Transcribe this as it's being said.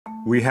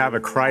We have a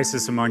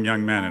crisis among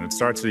young men, and it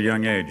starts at a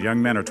young age. Young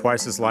men are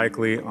twice as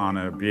likely on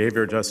a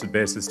behavior-adjusted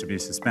basis to be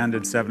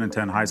suspended. 7 in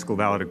 10 high school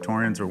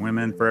valedictorians are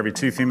women. For every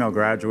 2 female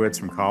graduates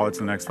from college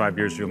in the next 5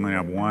 years, you only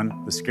have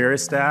 1. The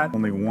scariest stat,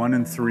 only 1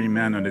 in 3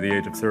 men under the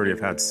age of 30 have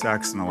had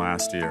sex in the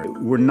last year.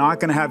 We're not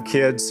going to have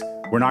kids.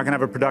 We're not going to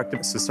have a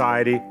productive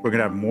society. We're going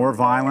to have more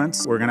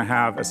violence. We're going to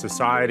have a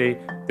society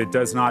that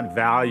does not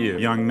value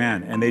young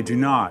men, and they do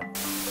not.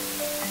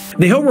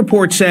 The Hill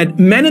report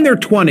said men in their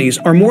 20s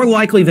are more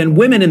likely than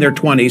women in their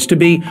 20s to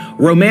be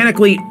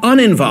romantically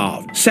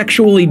uninvolved,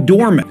 sexually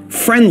dormant,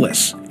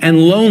 friendless, and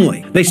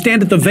lonely. They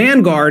stand at the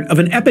vanguard of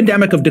an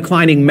epidemic of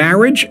declining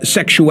marriage,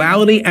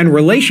 sexuality, and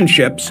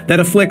relationships that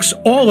afflicts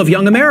all of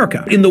young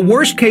America. In the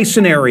worst-case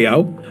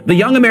scenario, the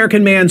young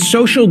American man's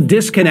social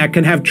disconnect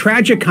can have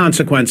tragic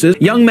consequences.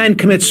 Young men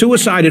commit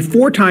suicide at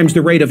 4 times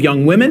the rate of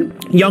young women.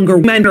 Younger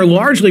men are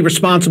largely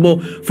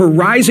responsible for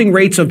rising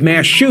rates of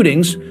mass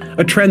shootings,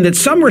 a trend that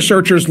some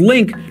researchers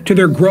link to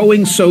their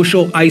growing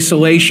social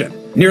isolation.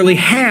 Nearly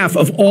half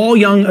of all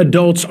young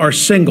adults are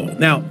single.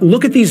 Now,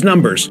 look at these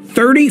numbers.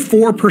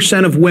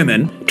 34% of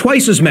women,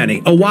 twice as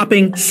many, a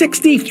whopping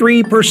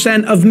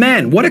 63% of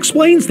men. What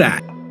explains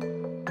that?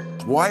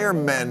 Why are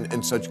men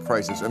in such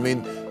crisis? I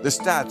mean, the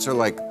stats are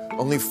like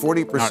only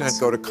 40%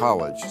 go to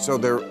college, so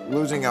they're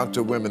losing out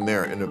to women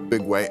there in a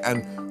big way.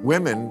 And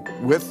women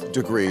with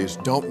degrees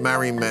don't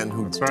marry men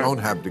who don't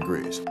have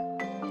degrees.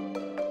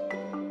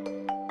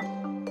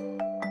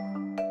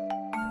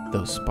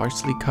 Though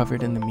sparsely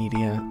covered in the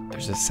media,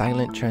 there's a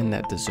silent trend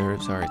that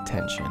deserves our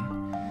attention.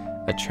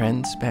 A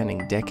trend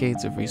spanning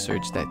decades of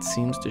research that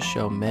seems to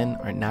show men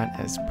are not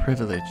as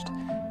privileged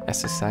as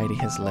society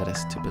has led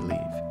us to believe.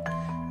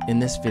 In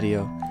this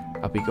video,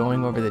 I'll be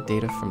going over the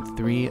data from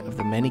 3 of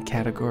the many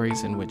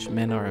categories in which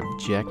men are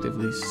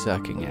objectively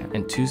sucking at,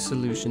 and 2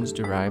 solutions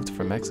derived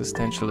from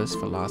existentialist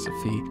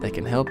philosophy that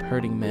can help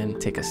hurting men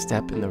take a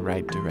step in the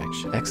right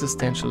direction.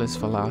 Existentialist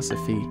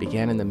philosophy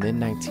began in the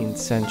mid-19th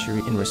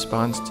century in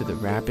response to the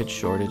rapid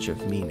shortage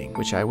of meaning,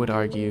 which I would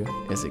argue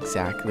is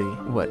exactly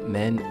what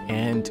men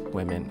and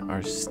women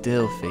are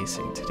still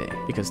facing today.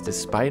 Because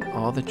despite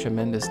all the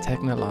tremendous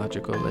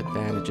technological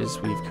advantages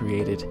we've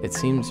created, it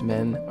seems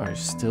men are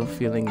still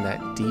feeling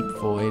that deep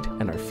void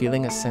and are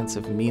feeling a sense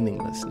of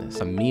meaninglessness.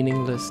 A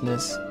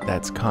meaninglessness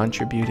that's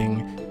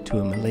contributing to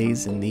a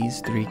malaise in these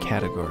 3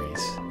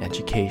 categories: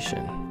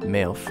 education,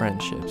 male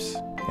friendships,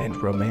 and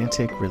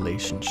romantic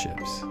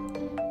relationships.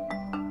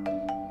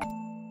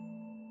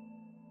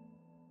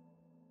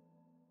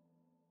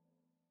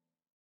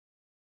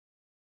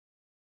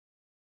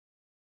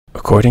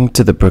 According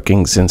to the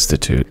Brookings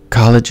Institute,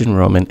 college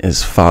enrollment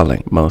is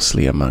falling,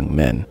 mostly among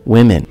men.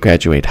 Women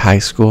graduate high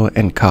school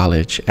and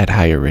college at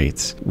higher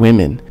rates.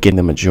 Women get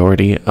the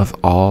majority of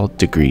all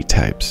degree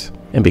types.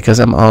 And because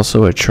I'm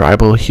also a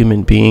tribal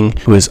human being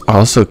who is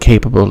also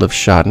capable of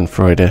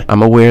schadenfreude,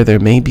 I'm aware there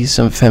may be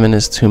some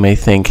feminists who may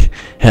think,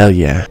 hell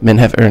yeah, men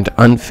have earned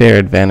unfair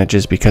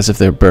advantages because of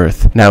their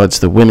birth. Now it's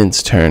the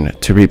women's turn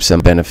to reap some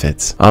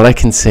benefits. All I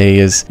can say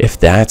is, if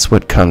that's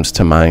what comes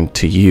to mind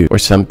to you, or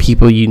some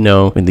people you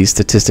know when these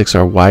statistics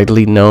are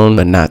widely known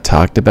but not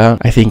talked about,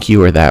 I think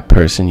you or that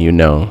person you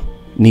know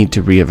need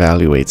to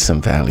reevaluate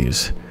some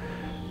values.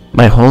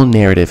 My whole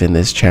narrative in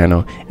this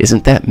channel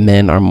isn't that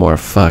men are more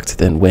fucked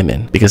than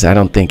women, because I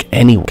don't think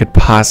anyone could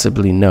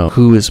possibly know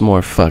who is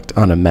more fucked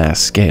on a mass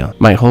scale.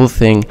 My whole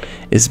thing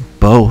is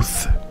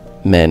both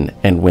men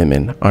and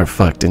women are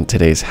fucked in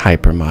today's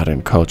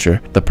hypermodern culture.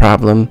 The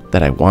problem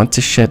that I want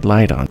to shed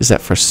light on is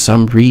that for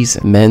some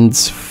reason,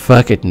 men's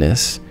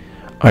fuckedness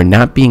are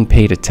not being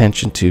paid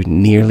attention to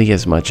nearly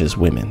as much as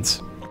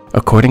women's.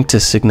 According to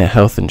Cigna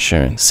Health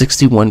Insurance,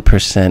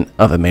 61%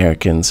 of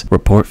Americans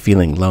report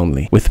feeling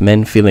lonely, with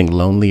men feeling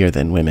lonelier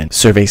than women.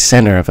 Survey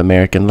Center of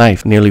American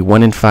Life, nearly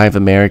 1 in 5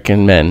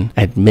 American men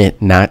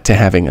admit not to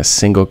having a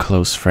single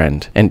close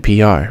friend.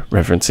 NPR,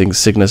 referencing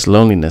Cigna's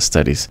loneliness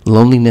studies,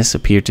 loneliness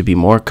appeared to be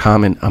more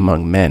common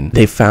among men.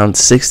 They found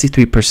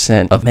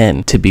 63% of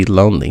men to be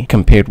lonely,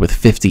 compared with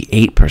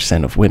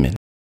 58% of women.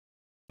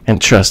 And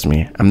trust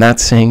me, I'm not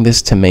saying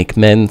this to make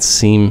men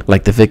seem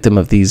like the victim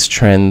of these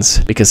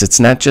trends, because it's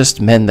not just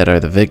men that are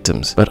the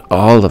victims, but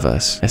all of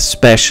us,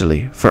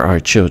 especially for our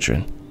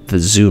children, the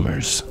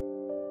Zoomers.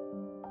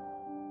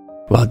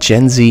 While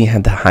Gen Z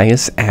had the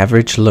highest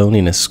average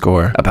loneliness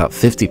score, about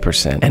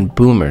 50%, and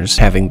Boomers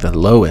having the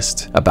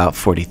lowest, about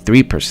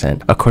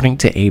 43%, according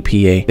to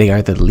APA, they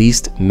are the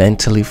least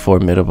mentally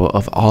formidable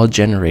of all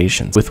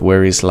generations, with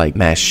worries like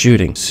mass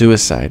shooting,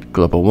 suicide,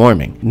 global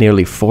warming.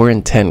 Nearly 4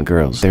 in 10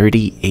 girls,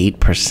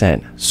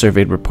 38%,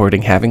 surveyed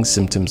reporting having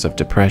symptoms of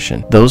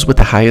depression. Those with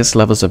the highest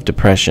levels of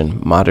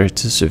depression, moderate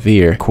to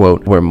severe,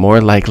 quote, were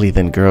more likely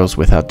than girls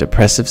without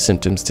depressive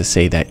symptoms to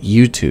say that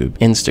YouTube,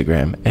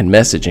 Instagram, and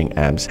messaging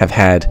apps have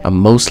had a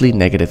mostly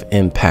negative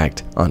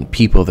impact on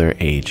people their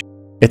age.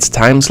 It's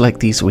times like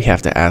these we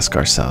have to ask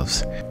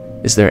ourselves,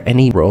 is there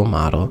any role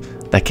model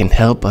that can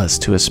help us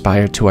to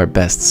aspire to our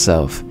best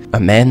self A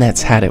man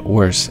that's had it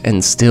worse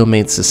and still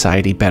made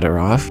society better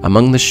off?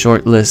 Among the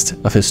short list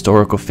of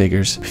historical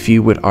figures,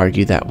 few would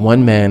argue that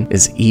one man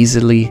is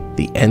easily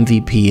the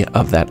MVP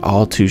of that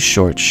all too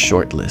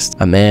short list.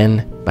 A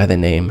man by the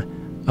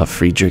name of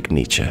Friedrich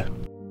Nietzsche.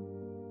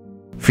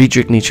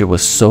 Friedrich Nietzsche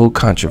was so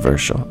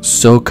controversial,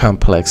 so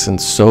complex, and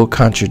so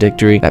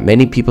contradictory that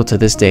many people to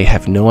this day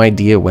have no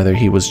idea whether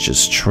he was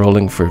just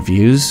trolling for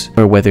views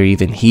or whether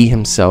even he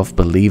himself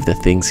believed the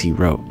things he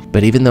wrote.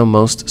 But even though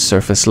most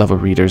surface-level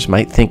readers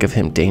might think of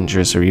him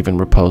dangerous or even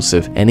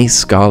repulsive, any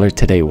scholar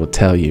today will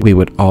tell you we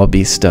would all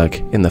be stuck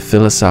in the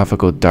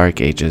philosophical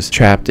dark ages,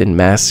 trapped in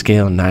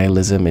mass-scale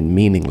nihilism and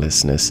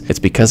meaninglessness. It's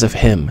because of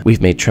him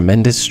we've made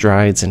tremendous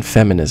strides in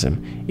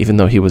feminism, even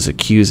though he was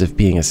accused of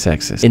being a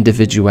sexist.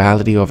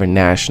 Individuality over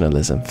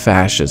nationalism,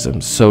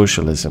 fascism,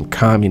 socialism,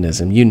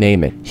 communism, you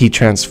name it. He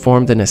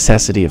transformed the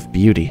necessity of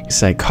beauty,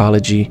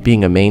 psychology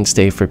being a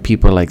mainstay for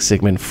people like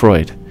Sigmund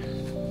Freud,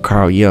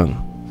 Carl Jung,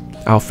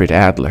 Alfred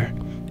Adler,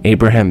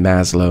 Abraham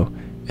Maslow,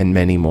 and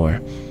many more.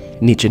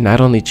 Nietzsche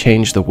not only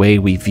changed the way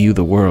we view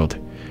the world,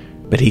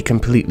 but he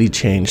completely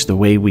changed the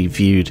way we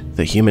viewed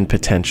the human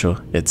potential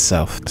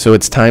itself. So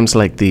it's times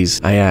like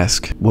these I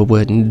ask, what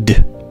would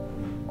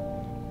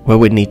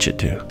Nietzsche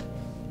do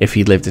if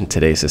he lived in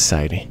today's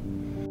society?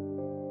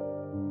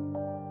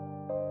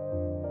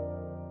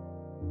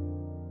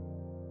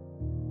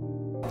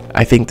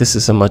 I think this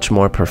is a much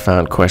more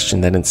profound question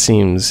than it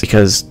seems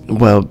because,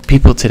 well,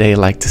 people today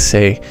like to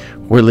say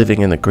we're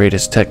living in the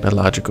greatest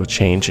technological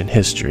change in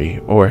history,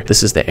 or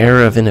this is the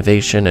era of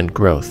innovation and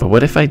growth. But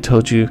what if I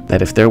told you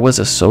that if there was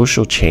a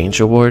social change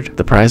award,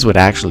 the prize would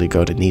actually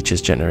go to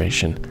Nietzsche's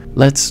generation?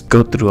 Let's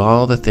go through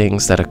all the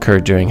things that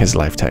occurred during his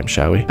lifetime,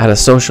 shall we? At a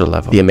social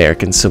level, the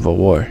American Civil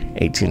War,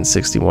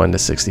 1861 to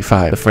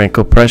 65, the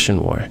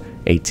Franco-Prussian War,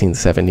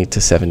 1870 to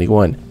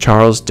 71.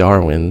 Charles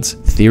Darwin's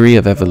theory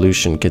of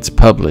evolution gets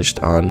published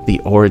on The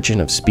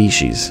Origin of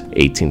Species,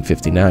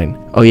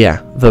 1859. Oh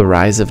yeah, the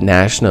rise of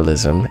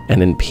nationalism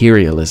and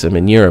imperialism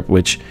in Europe,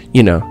 which,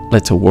 you know,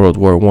 led to World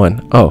War I.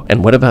 Oh,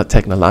 and what about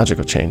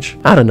technological change?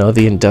 I don't know,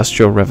 the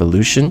Industrial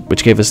Revolution,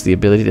 which gave us the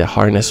ability to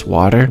harness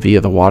water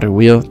via the water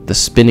wheel, the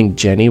spinning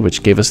jenny,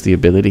 which gave us the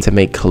ability to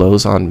make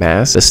clothes en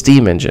masse, the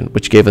steam engine,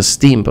 which gave us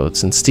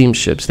steamboats and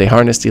steamships. They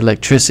harnessed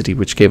electricity,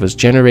 which gave us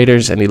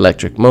generators and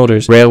electric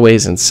motors,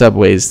 railways and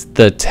subways,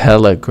 the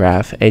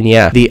telegraph, and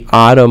yeah, the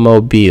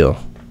automobile.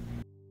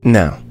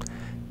 Now,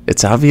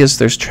 it's obvious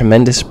there's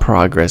tremendous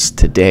progress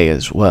today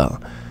as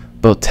well,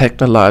 both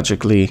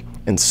technologically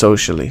and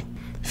socially.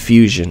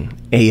 Fusion,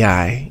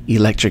 AI,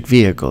 electric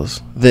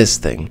vehicles, this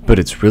thing. But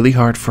it's really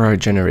hard for our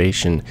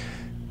generation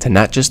to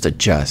not just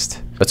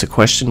adjust, but to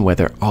question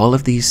whether all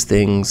of these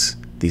things,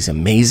 these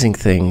amazing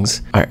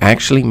things, are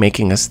actually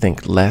making us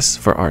think less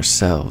for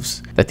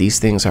ourselves, that these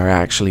things are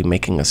actually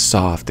making us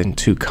soft and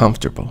too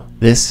comfortable.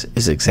 This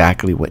is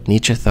exactly what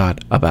Nietzsche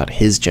thought about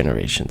his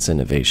generation's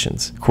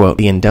innovations. Quote,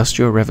 "The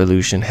Industrial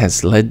Revolution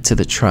has led to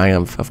the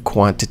triumph of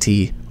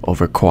quantity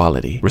over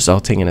quality,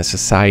 resulting in a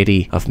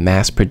society of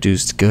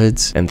mass-produced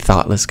goods and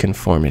thoughtless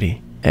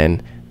conformity.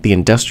 And the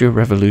Industrial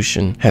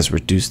Revolution has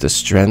reduced the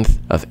strength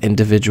of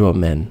individual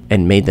men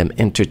and made them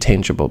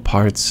interchangeable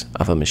parts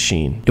of a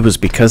machine." It was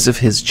because of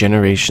his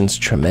generation's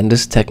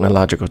tremendous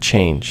technological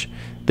change,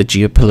 the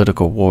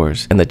geopolitical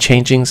wars, and the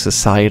changing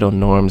societal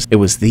norms. It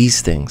was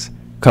these things,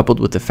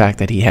 coupled with the fact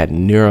that he had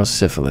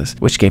neurosyphilis,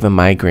 which gave him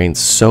migraines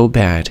so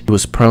bad he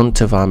was prone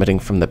to vomiting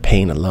from the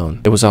pain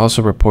alone. It was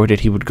also reported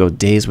he would go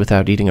days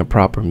without eating a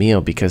proper meal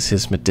because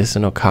his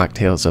medicinal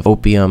cocktails of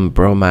opium,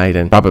 bromide,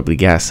 and probably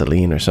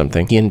gasoline or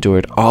something. He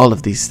endured all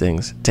of these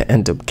things to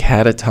end up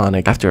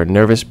catatonic after a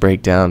nervous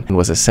breakdown and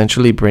was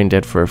essentially brain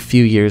dead for a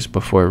few years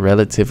before a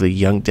relatively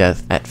young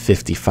death at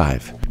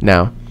 55.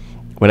 Now,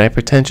 when I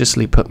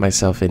pretentiously put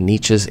myself in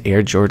Nietzsche's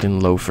Air Jordan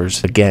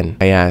loafers, again,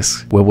 I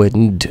ask what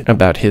would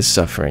about his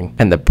suffering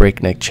and the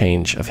breakneck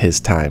change of his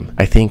time.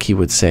 I think he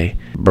would say,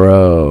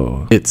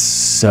 "Bro, it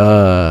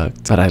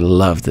sucked, but I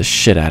loved the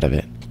shit out of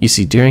it." You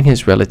see, during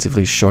his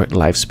relatively short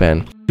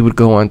lifespan, he would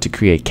go on to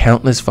create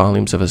countless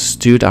volumes of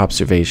astute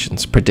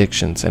observations,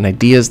 predictions, and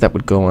ideas that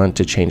would go on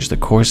to change the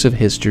course of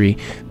history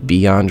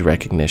beyond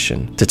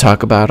recognition. To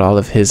talk about all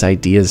of his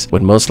ideas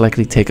would most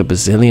likely take a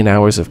bazillion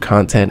hours of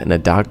content and a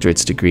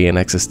doctorate's degree in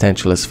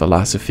existentialist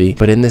philosophy,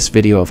 but in this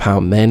video of how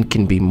men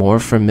can be more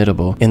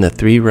formidable in the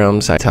three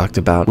realms I talked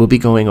about, we'll be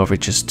going over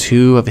just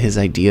two of his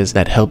ideas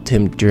that helped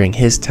him during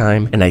his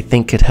time and I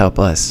think could help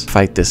us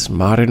fight this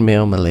modern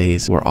male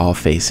malaise we're all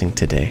facing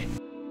today.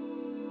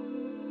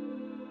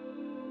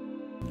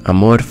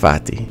 Amor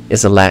Fati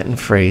is a Latin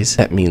phrase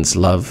that means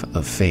love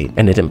of fate,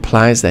 and it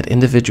implies that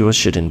individuals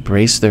should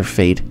embrace their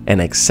fate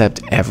and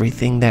accept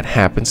everything that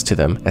happens to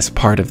them as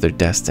part of their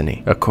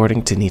destiny.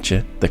 According to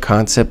Nietzsche, the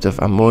concept of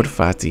Amor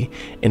Fati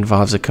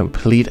involves a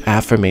complete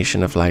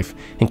affirmation of life,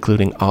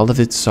 including all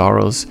of its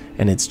sorrows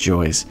and its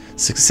joys,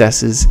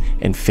 successes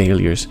and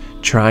failures,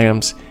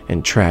 triumphs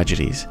and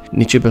tragedies.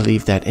 Nietzsche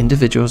believed that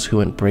individuals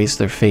who embrace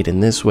their fate in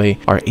this way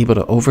are able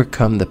to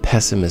overcome the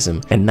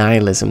pessimism and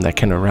nihilism that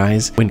can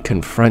arise when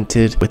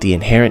confronted with the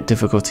inherent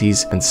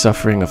difficulties and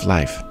suffering of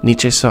life.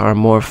 Nietzsche saw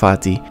Amor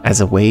Fati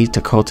as a way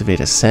to cultivate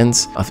a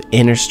sense of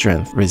inner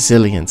strength,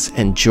 resilience,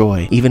 and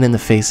joy even in the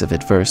face of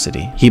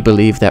adversity. He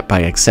believed that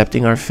by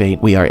accepting our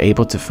fate, we are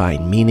able to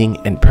find meaning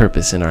and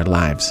purpose in our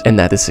lives, and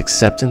that this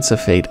acceptance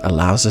of fate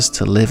allows us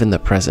to live in the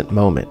present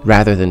moment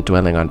rather than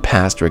dwelling on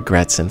past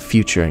regrets and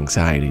future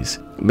anxieties.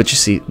 But you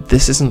see,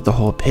 this isn't the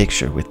whole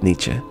picture with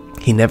Nietzsche.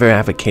 He never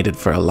advocated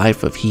for a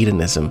life of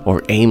hedonism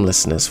or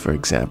aimlessness, for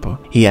example.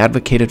 He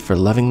advocated for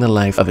living the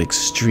life of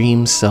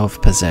extreme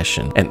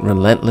self-possession and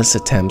relentless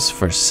attempts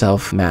for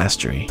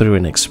self-mastery through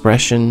an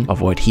expression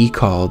of what he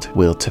called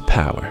will to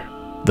power.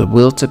 The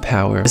will to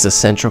power is a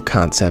central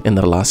concept in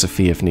the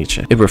philosophy of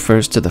Nietzsche. It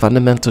refers to the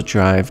fundamental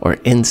drive or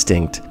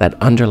instinct that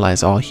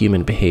underlies all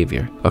human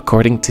behavior.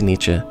 According to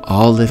Nietzsche,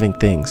 all living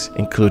things,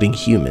 including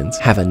humans,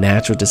 have a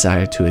natural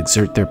desire to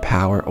exert their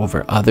power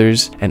over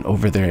others and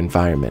over their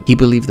environment. He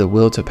believed the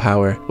will to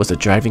power was a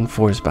driving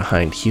force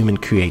behind human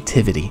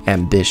creativity,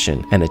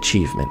 ambition, and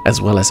achievement, as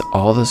well as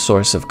all the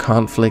source of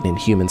conflict in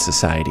human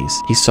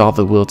societies. He saw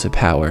the will to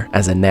power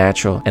as a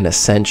natural and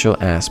essential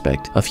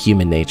aspect of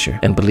human nature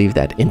and believed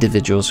that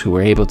individuals who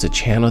were able to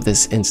channel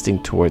this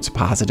instinct towards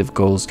positive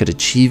goals could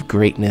achieve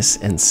greatness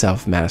and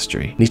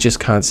self-mastery. Nietzsche's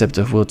concept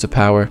of will to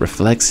power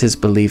reflects his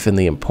belief in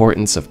the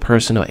importance of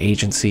personal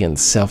agency and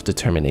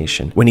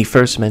self-determination. When he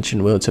first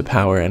mentioned will to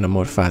power in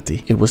Amor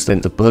Fati, it was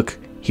in the book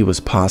he was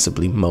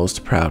possibly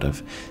most proud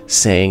of,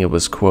 saying it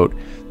was, quote,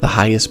 "the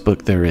highest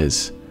book there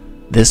is.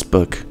 This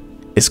book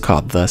is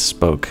called Thus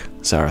Spoke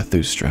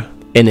Zarathustra."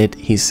 In it,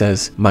 he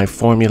says, "My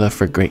formula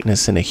for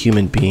greatness in a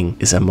human being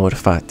is Amor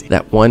Fati,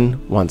 that one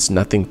wants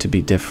nothing to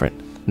be different,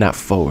 not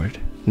forward,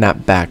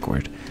 not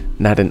backward,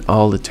 not in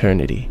all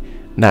eternity,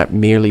 not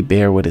merely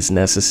bear what is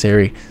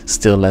necessary,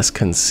 still less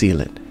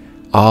conceal it.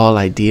 All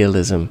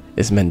idealism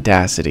is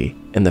mendacity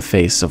in the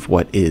face of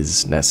what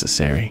is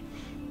necessary,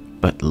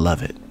 but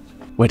love it."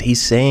 What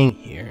he's saying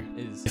here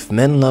is, if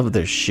men love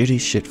their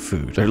shit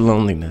food, their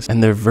loneliness,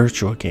 and their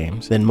virtual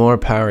games, then more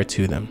power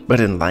to them. But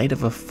in light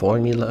of a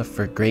formula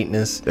for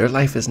greatness, their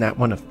life is not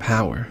one of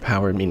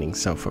power meaning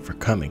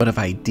self-overcoming, but of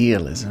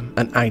idealism,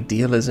 an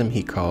idealism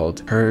he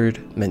called herd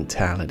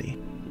mentality.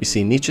 You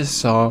see, Nietzsche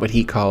saw what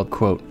he called,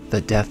 quote,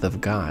 "the death of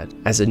God,"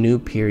 as a new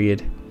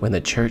period when the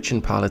church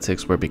and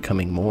politics were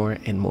becoming more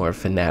and more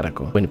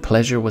fanatical, when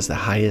pleasure was the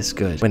highest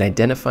good, when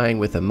identifying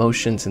with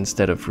emotions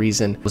instead of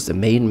reason was the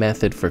main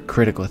method for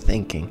critical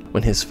thinking,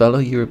 when his fellow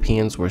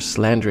Europeans were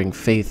slandering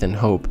faith and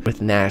hope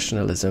with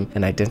nationalism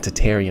and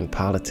identitarian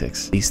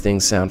politics. These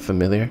things sound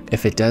familiar?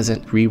 If it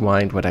doesn't,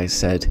 rewind what I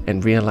said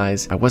and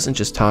realize I wasn't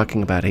just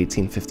talking about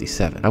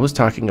 1857. I was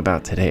talking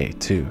about today,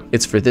 too.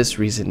 It's for this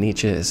reason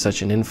Nietzsche is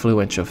such an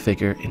influential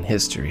figure in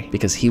history,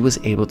 because he was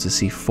able to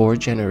see 4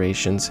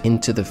 generations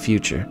into the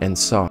future and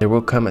saw there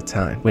will come a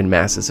time when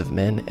masses of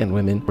men and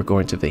women were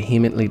going to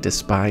vehemently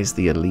despise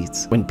the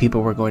elites, when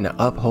people were going to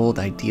uphold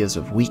ideas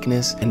of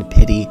weakness and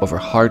pity over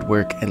hard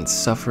work and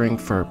suffering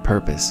for a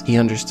purpose. He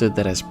understood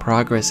that as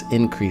progress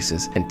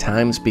increases and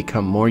times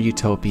become more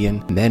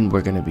utopian, men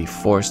were going to be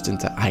forced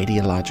into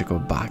ideological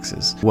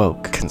boxes.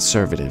 Woke,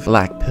 conservative,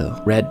 black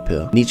pill, red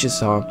pill. Nietzsche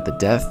saw the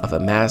death of a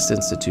mass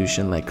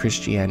institution like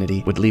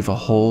Christianity would leave a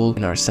hole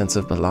in our sense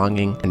of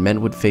belonging, and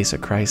men would face a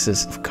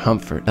crisis of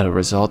comfort that would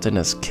result in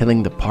us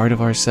killing the part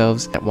of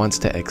ourselves that wants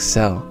to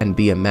excel and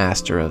be a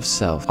master of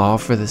self, all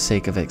for the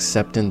sake of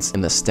acceptance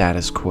in the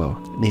status quo.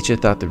 Nietzsche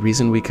thought the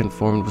reason we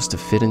conformed was to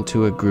fit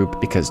into a group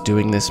because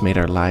doing this made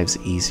our lives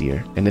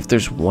easier. And if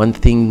there's one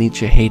thing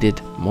Nietzsche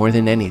hated more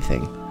than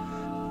anything,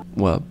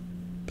 well,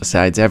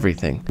 besides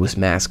everything, was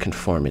mass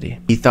conformity.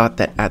 He thought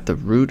that at the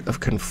root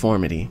of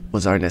conformity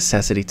was our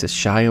necessity to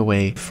shy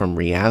away from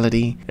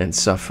reality and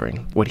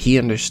suffering. What he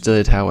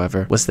understood,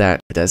 however, was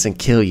that it doesn't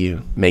kill you,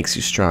 it makes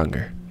you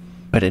stronger.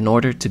 But in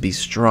order to be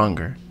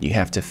stronger, you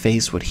have to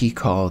face what he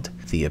called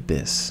the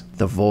abyss,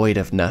 the void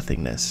of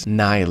nothingness,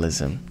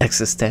 nihilism,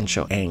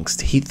 existential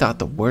angst. He thought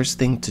the worst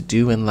thing to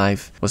do in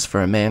life was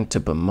for a man to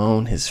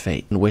bemoan his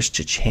fate and wish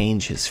to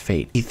change his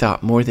fate. He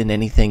thought more than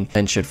anything,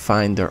 men should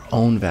find their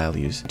own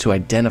values, to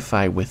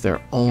identify with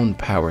their own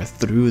power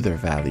through their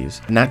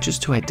values, not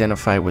just to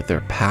identify with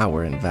their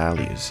power and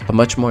values. But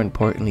much more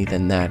importantly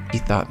than that, he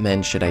thought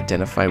men should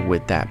identify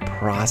with that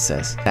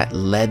process that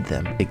led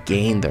them to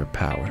gain their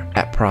power.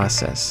 That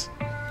process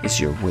is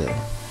your will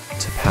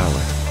to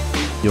power.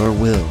 Your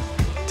will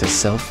to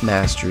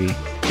self-mastery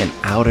and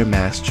outer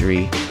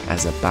mastery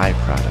as a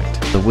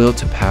byproduct. The will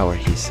to power,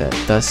 he said,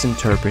 thus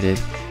interpreted,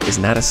 is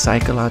not a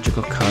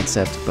psychological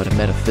concept but a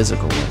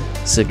metaphysical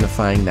one,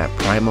 signifying that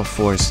primal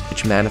force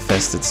which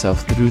manifests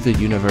itself through the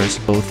universe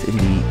both in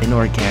the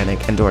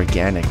inorganic and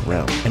organic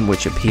realm, and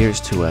which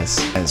appears to us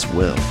as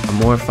will.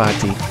 Amor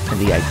Fati and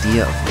the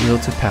idea of will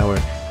to power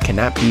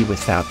cannot be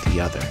without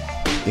the other.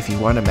 If you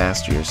want to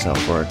master yourself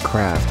or a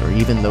craft or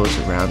even those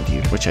around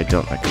you, which I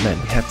don't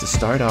recommend, you have to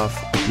start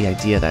off with the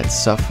idea that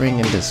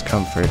suffering and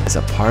discomfort is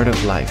a part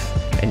of life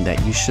and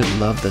that you should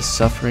love the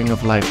suffering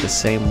of life the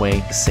same way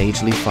a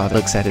sagely father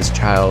looks at his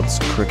child's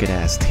crooked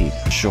ass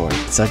teeth. Sure,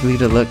 it's ugly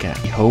to look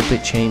at. You hope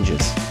it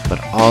changes,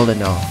 but all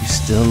in all, you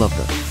still love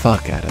the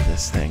fuck out of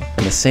this thing.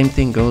 And the same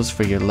thing goes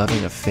for your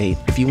loving of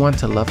faith. If you want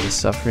to love the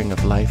suffering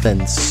of life,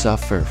 then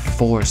suffer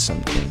for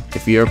something.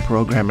 If you're a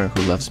programmer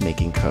who loves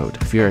making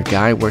code, if you're a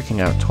guy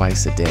working out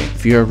twice a day,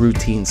 if you're a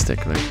routine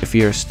stickler, if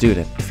you're a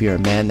student, if you're a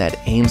man that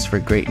aims for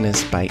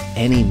greatness by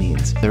any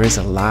means, there is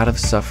a lot of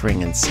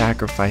suffering and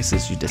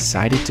sacrifices you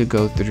decided to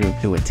go through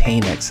to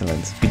attain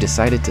excellence. You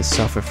decided to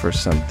suffer for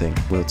something,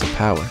 will to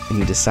power, and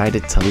you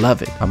decided to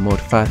love it, Amor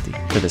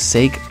Fati, for the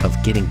sake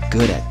of getting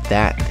good at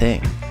that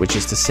thing, which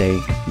is to say,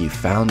 you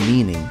found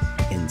meaning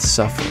in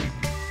suffering.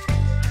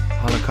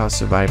 Holocaust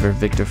survivor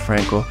Viktor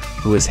Frankl,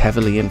 who was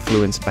heavily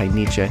influenced by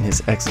Nietzsche and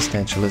his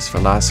existentialist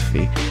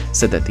philosophy,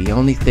 said that the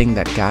only thing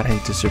that got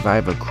him to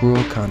survive a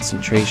cruel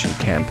concentration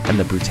camp and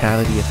the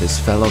brutality of his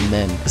fellow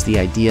men was the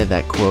idea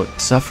that, quote,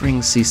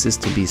 suffering ceases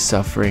to be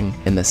suffering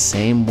in the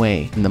same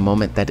way in the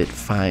moment that it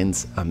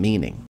finds a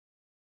meaning.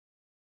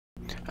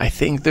 I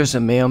think there's a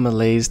male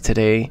malaise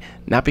today,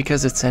 not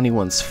because it's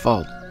anyone's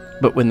fault,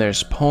 but when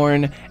there's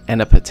porn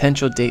and a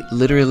potential date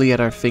literally at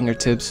our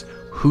fingertips,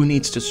 who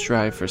needs to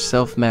strive for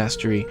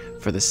self-mastery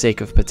for the sake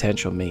of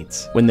potential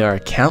mates? When there are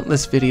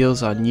countless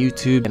videos on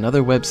YouTube and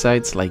other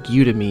websites like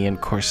Udemy and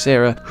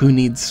Coursera, who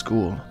needs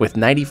school? With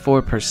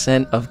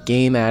 94% of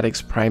game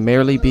addicts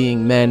primarily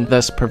being men,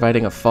 thus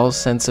providing a false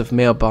sense of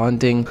male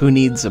bonding, who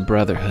needs a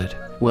brotherhood?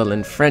 Well,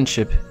 in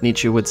friendship,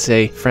 Nietzsche would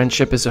say,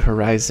 friendship is a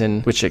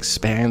horizon which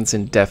expands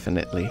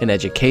indefinitely. In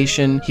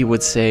education, he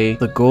would say,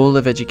 the goal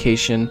of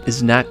education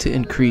is not to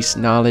increase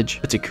knowledge,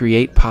 but to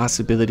create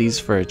possibilities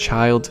for a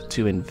child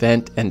to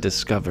invent and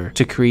discover,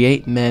 to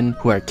create men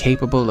who are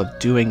capable of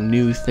doing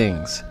new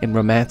things. In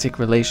romantic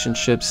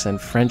relationships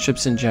and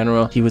friendships in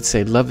general, he would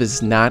say, love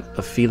is not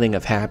a feeling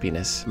of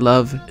happiness.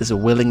 Love is a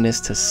willingness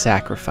to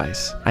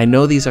sacrifice. I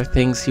know these are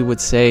things he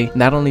would say,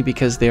 not only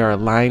because they are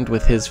aligned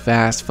with his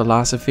vast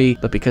philosophy,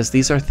 but because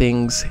these are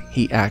things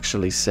he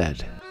actually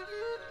said.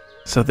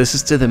 So this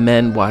is to the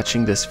men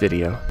watching this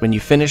video. When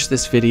you finish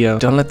this video,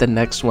 don't let the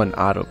next one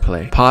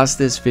autoplay. Pause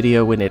this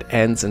video when it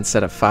ends and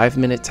set a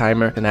 5-minute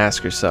timer and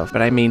ask yourself,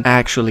 but I mean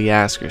actually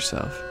ask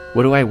yourself,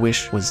 what do I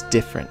wish was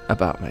different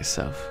about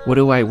myself? What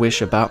do I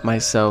wish about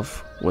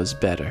myself was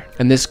better?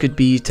 And this could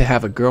be to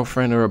have a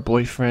girlfriend or a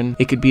boyfriend.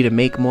 It could be to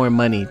make more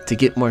money, to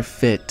get more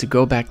fit, to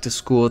go back to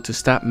school, to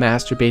stop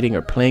masturbating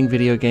or playing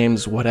video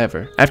games,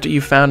 whatever. After you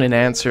found an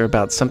answer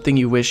about something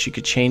you wish you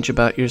could change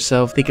about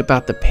yourself, think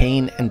about the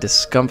pain and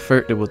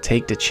discomfort it will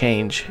take to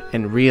change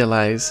and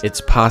realize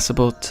it's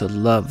possible to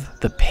love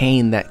the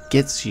pain that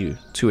gets you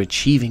to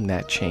achieving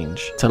that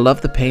change. To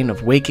love the pain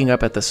of waking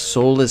up at the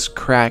soulless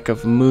crack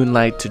of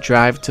moonlight to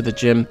drive to the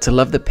gym. To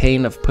love the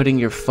pain of putting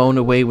your phone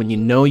away when you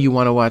know you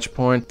want to watch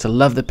porn. To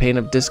love the pain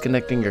of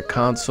disconnecting your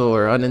console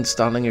or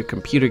uninstalling your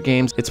computer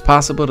games. It's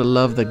possible to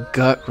love the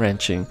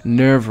gut-wrenching,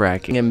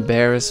 nerve-wracking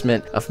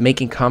embarrassment of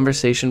making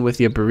conversation with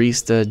your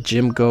barista,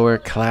 gym-goer,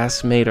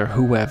 classmate, or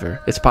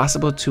whoever. It's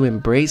possible to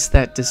embrace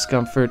that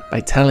discomfort by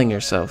telling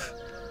yourself,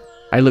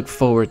 I look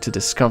forward to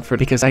discomfort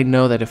because I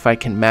know that if I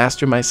can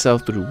master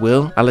myself through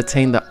will, I'll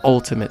attain the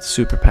ultimate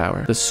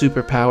superpower, the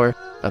superpower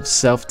of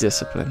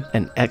self-discipline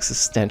and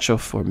existential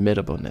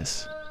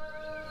formidableness.